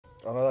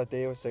Another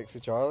day with Sexy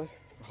Charlie.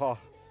 Oh,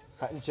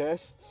 Hitting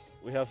chest.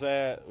 we have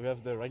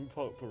the Ring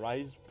Pop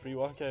Rise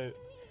pre-workout.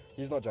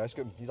 He's not dry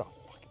scooping, he's a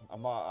fucking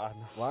I'm not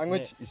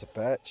language, he's a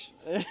bitch.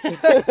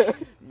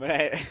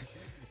 mate.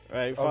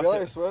 Right, Are we allowed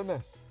to swear in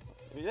this?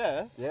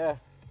 Yeah. Yeah.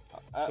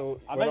 So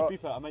I we're might not,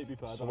 beep it. I might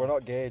beep it. I so don't we're know.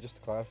 not gay, just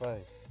to clarify.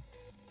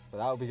 But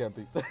that'll be getting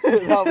beeped.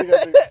 That'll be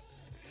getting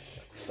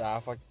beeped. Nah,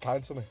 fuck,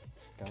 cancel me.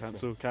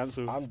 Me.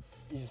 Cancel.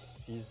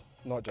 He's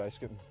not dry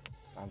scooping.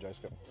 I'm dry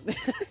scooping.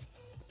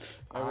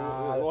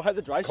 We'll hit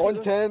the dry scoop.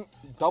 Content,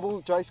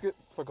 double dry scoop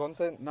for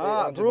content.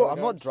 Nah, bro,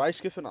 I'm not dry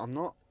scooping. I'm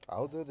not.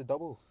 I'll do the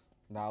double.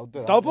 Nah, I'll do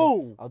that.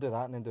 Double? I'll do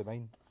that and then do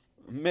mine.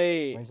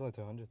 Mate. Mine's only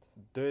 200.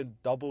 Doing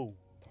double.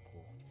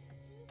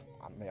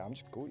 Mate, I'm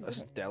just going. This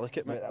is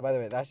delicate, mate. By the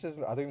way, this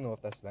isn't. I don't even know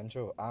if this is the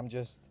intro. I'm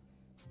just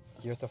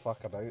here to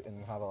fuck about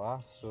and have a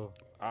laugh. So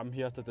I'm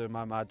here to do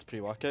my mad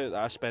pre-workout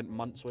that I spent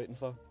months waiting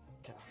for.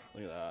 Look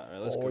at that. Right,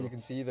 let's go. you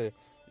can see the.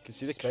 You can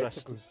see the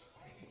spectacles.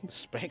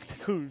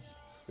 Spectacles.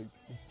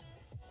 Spectacles.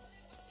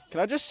 Can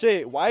I just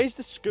say, why is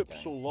the scoop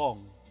so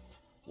long?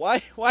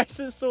 Why is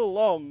it so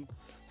long?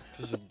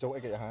 Because you don't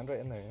want to get your hand right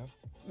in there, you know.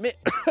 Mate,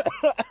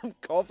 I'm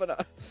coughing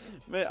it.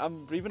 Mate,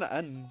 I'm breathing it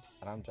in.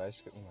 And I'm dry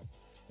scooping. Like,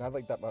 can I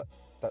like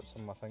dip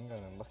some of my finger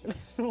and look at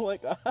it?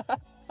 Like that.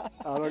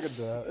 I'm not gonna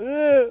do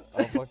that.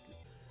 Oh, fuck.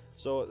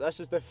 So this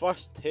is the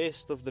first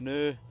taste of the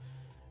new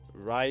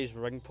Rise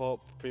Ring Pop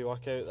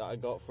pre-workout that I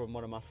got from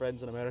one of my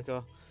friends in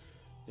America.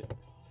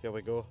 Here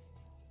we go.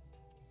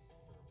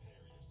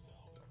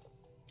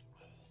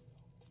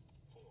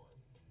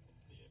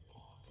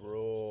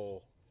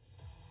 Bro.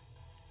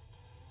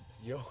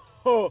 Yo.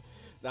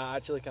 That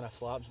actually kind of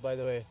slaps, by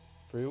the way.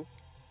 For real?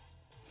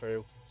 For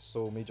real.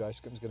 So me dry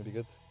scooping's gonna be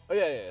good. Oh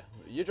yeah.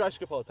 You dry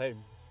scoop all the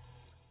time.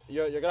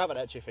 You're gonna have an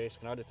itchy face,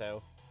 can I already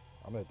tell.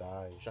 I'm gonna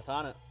die.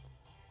 Shatan it.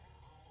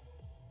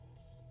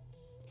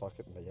 Fuck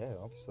it, but yeah,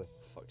 obviously.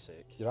 Fuck's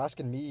sake. You're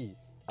asking me.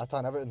 I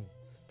tan everything.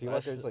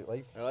 Pre-workout's like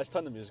life. Right, let's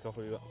turn the music up a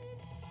wee bit.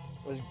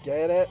 Let's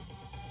get it.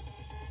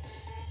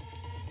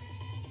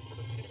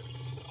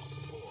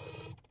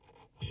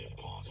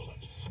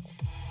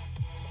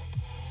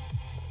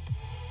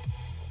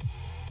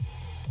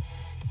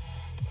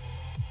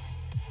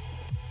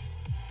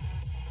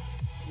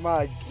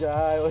 My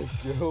guy, let's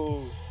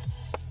go.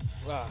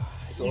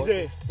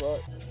 Easy.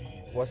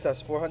 What's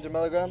this, 400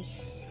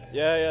 milligrams?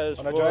 Yeah, it's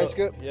on a dry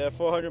scoop? Yeah,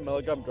 400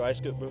 milligram dry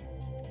scoop, bro.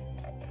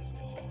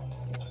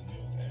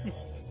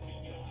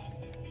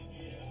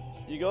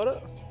 You got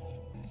it?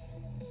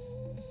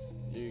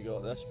 You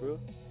got this, bro.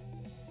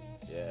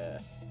 Yeah.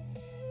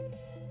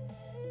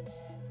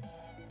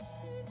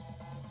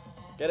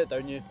 Get it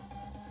down, you.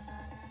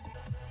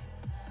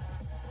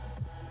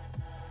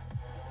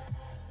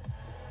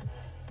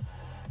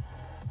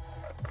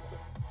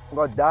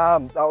 God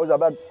damn, that was a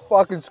big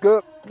fucking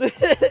scoop.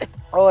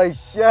 Holy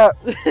shit.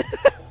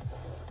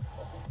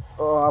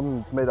 Oh,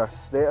 I'm made a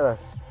state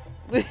of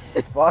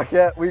this. Fuck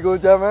it, we go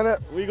gym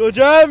innit? We go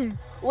gym!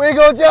 We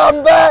go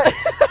gym, bitch!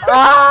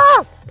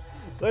 Ah!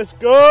 Let's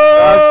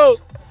go!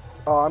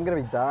 Oh, I'm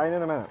gonna be dying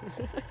in a minute.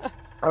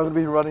 I'm gonna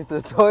be running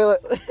to the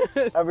toilet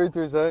every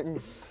 2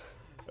 seconds.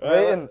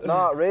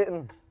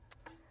 Rating.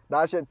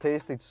 That shit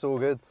tasted so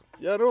good.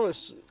 Yeah, no,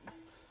 it's...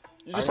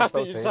 You just have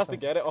to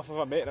get it off of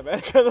a mate in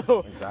America though.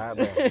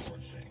 Exactly.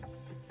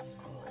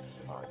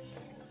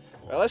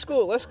 Right, let's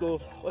go. Let's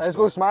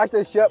go smash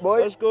this shit, boy.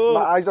 Let's go.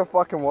 My eyes are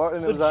fucking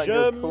watering. It was that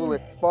good. Holy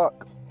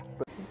fuck.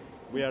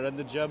 We are in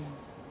the gym.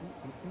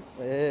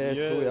 Yeah,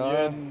 so we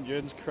are.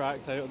 Euan's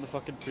cracked out on the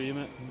fucking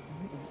pre-mate.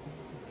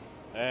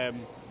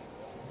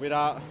 We're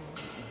at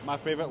my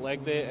favourite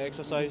leg day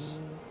exercise.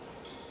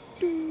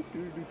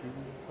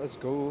 Let's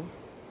go.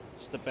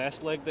 It's the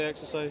best leg day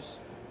exercise.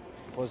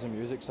 Pause the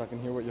music so I can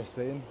hear what you're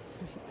saying.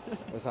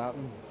 What's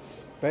happening?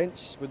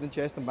 Bench, wooden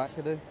chest and back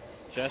today.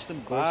 Chest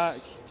and back.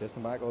 Chest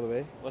and back all the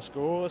way. Let's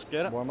go, let's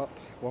get it. Warm up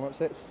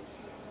sets.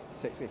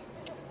 Sexy.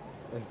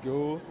 Let's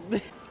go.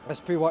 This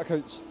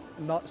pre-workout's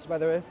nuts, by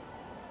the way.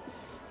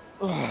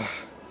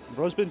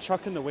 Bro's been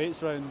chucking the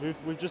weights around.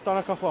 We've just done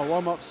a couple of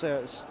warm-up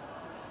sets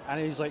and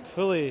he's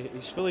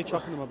fully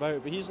chucking them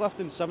about, but he's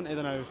lifting 70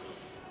 now.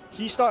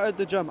 He started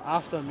the gym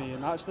after me,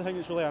 and that's the thing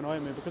that's really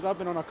annoying me, because I've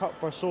been on a cut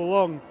for so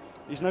long.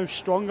 He's now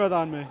stronger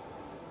than me.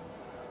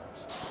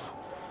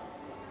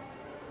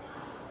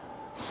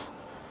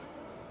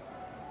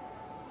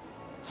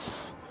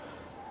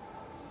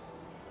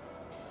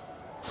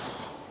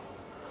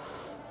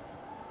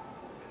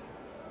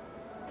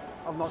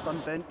 I've not done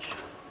bench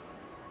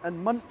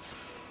in months,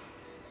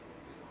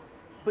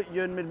 but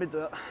Euan made me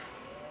do it.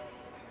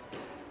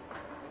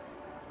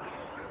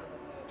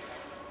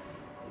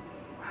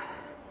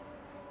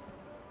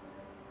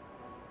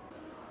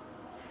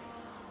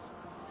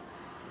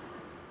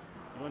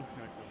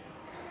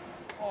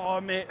 Oh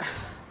mate,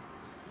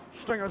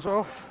 stringers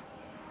off,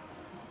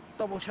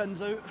 double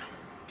chins out,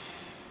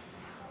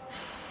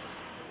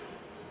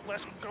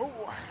 let's go.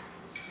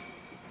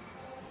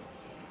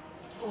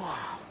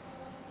 Oh.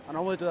 I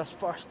normally do this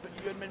first, but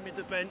Euan made me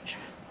do bench.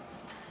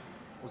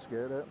 Let's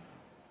get it.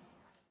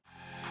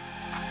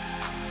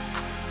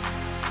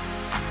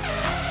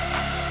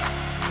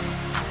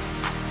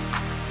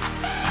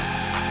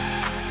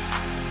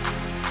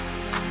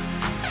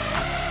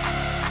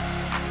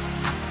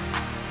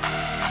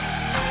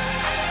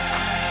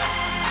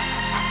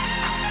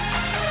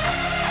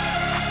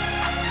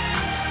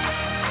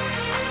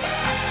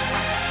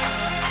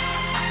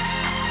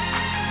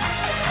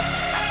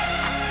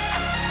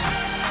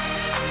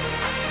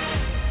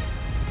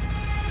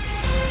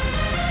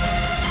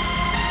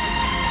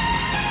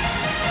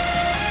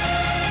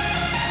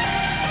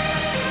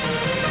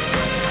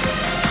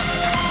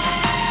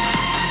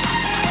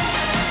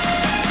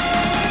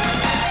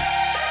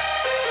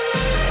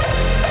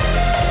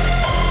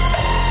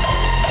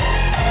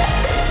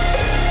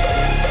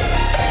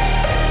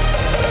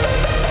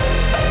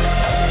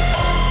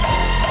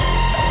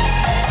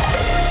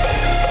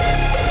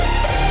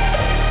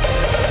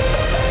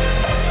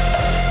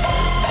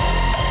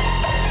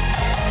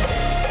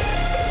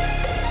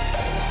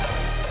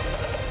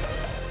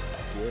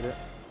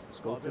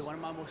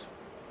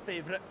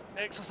 favourite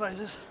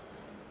exercises.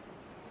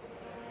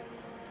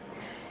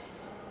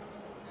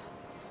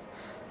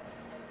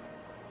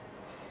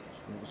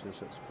 Just making sure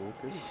shit's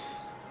focused.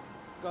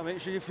 Gotta make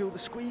sure you feel the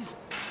squeeze.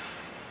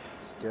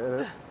 Let's get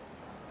it.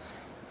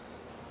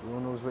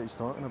 Everyone knows what he's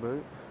talking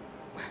about.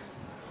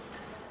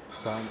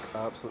 Tank,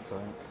 absolute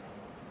tank.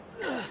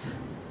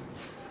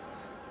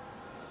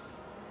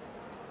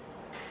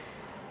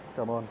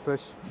 Come on,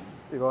 push.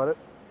 You got it.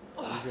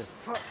 Easy.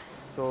 Fuck.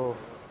 So,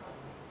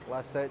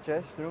 last set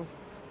chest, you know?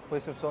 Play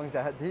some songs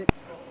that hit deep.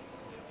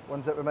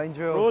 Ones that remind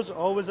you of Bro's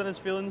always in his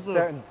feelings though.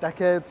 certain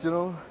dickheads, you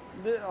know?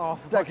 Oh,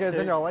 for fuck's Dickheads in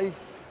sake. your life.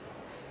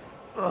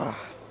 Ugh,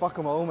 fuck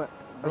them all, mate.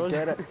 Let's Bro's-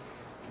 get it.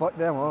 Fuck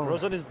them all.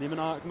 Bro's on his demon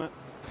arc, mate.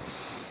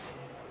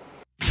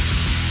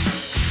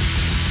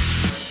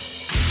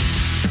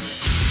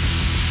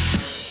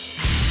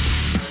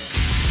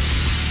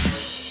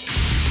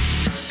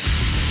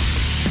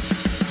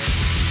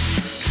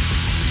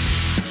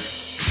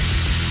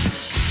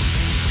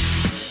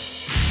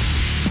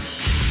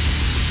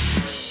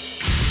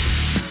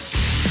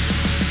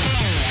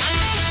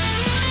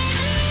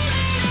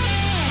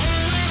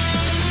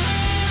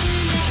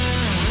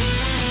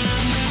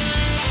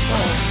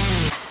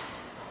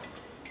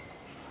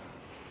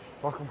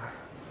 Fuck them.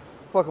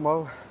 Fuck them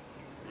all.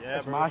 Yeah,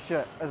 It's bro. my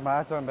shit. It's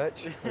my turn,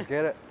 bitch. Let's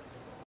get it.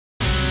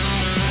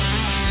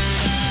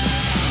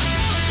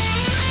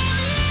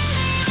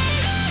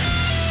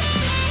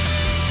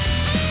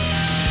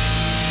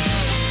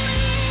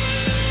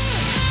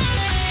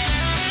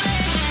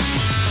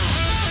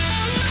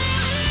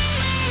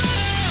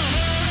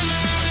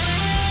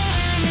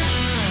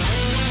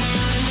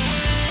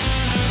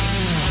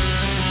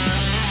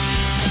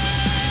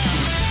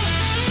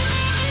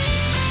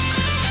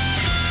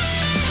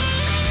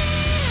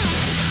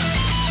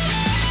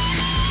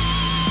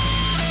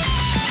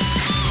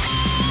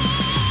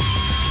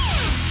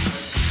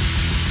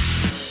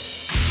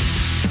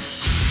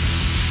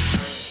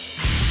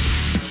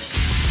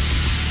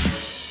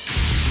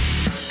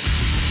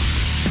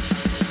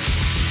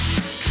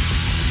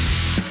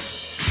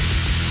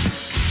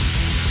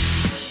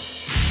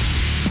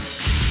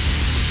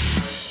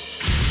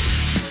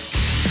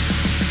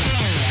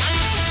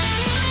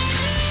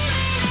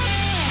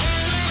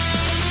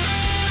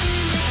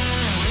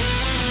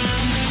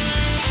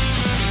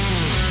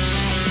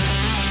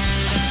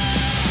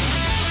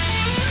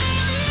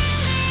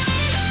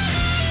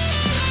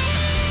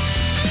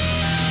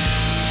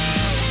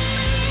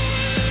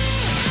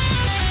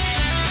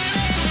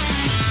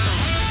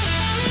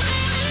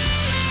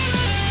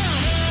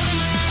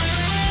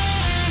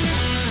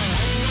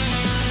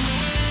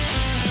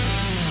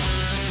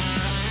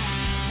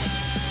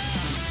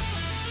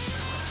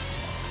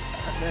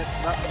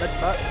 That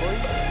mid-back,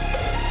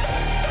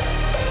 boys.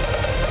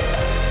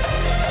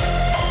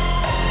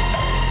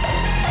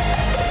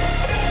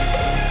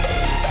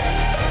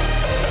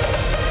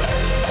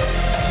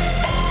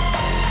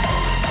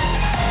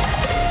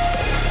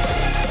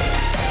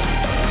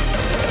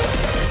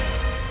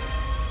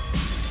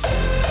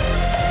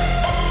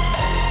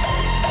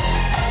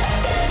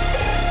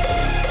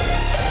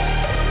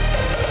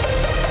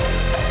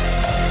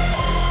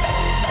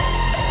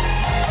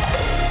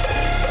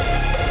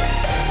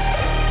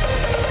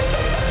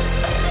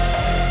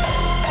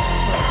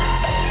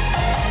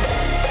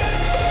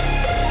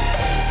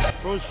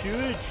 Bro's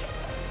huge.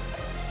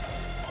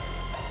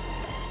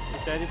 He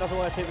said he doesn't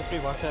want to take the free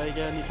workout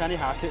again. You can't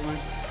hack it, man.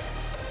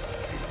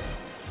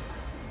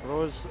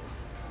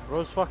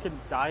 Bro's fucking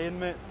dying,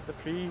 mate. The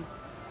pre.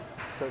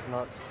 Shit's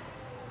nuts.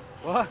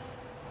 What?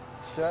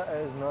 Shit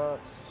is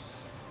nuts.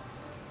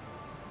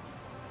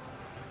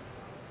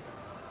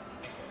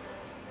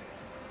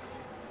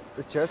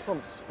 The chest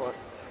pump's fucked.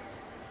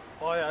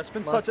 Oh yeah, it's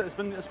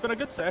been it's been a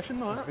good session,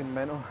 though. It's Hasn't been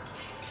mental.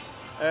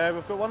 it?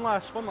 We've got one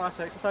last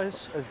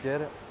exercise. Let's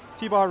get it.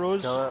 T-bar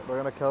rows. Kill it. We're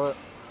gonna kill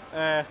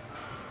it.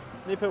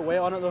 Need to put weight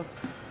on it though.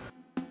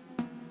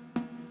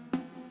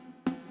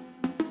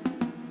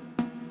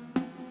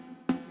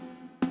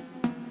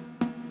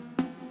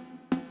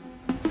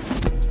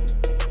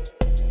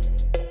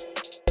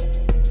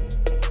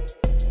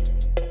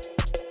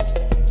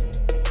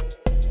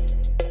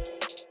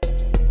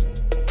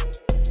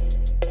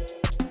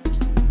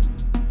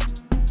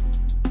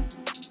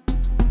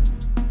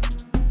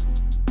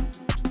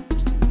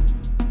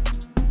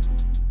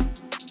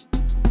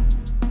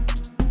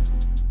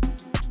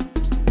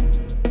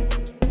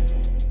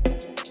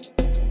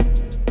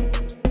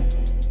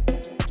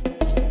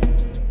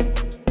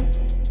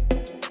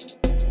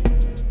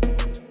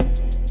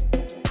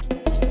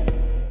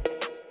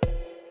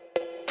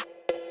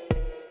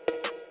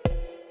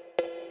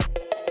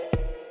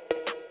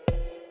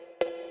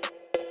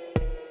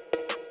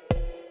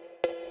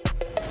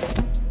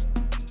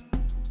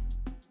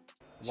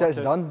 Shit is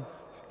Workout- done.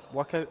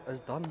 Workout is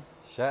done.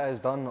 Shit is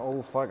done.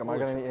 Oh fuck, am I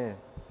Holy gonna need to...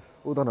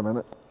 Hold on a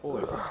minute.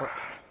 Holy fuck.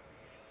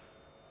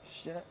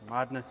 Shit.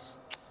 Madness.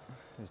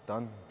 It's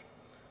done.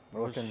 That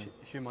We're was looking...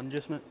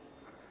 humongous, mate.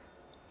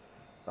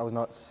 That was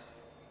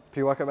nuts.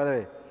 Pre-workout, by the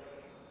way.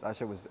 That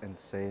shit was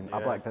insane. I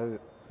Yeah. blacked out.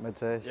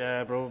 Mid-test.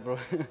 Yeah, bro, bro,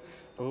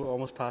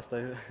 almost passed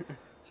out.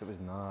 Shit was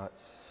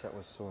nuts. Shit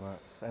was so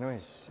nuts.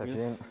 Anyways, if Yeah.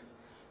 you ain't,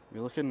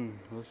 You're looking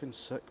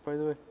sick, by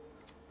the way.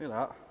 Look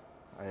at that.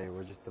 aye,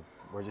 we're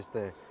just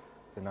the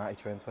natty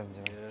Trent twins.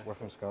 You know? Yeah. We're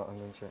from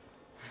Scotland and shit.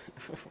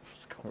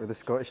 Scotland. We're the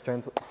Scottish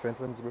Trent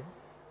twins, bro.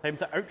 Time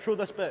to outro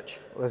this bitch.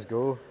 Let's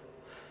go.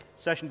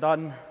 Session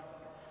done.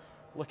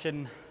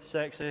 Looking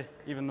sexy,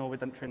 even though we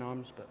didn't train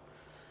arms. But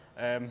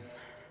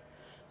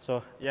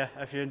so yeah,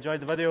 if you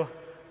enjoyed the video,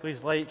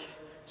 please like,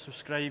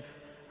 subscribe,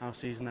 and I'll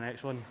see you in the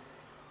next one.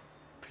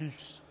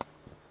 Peace.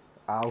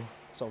 Ow.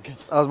 It's all good.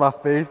 That was my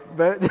face,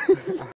 bitch.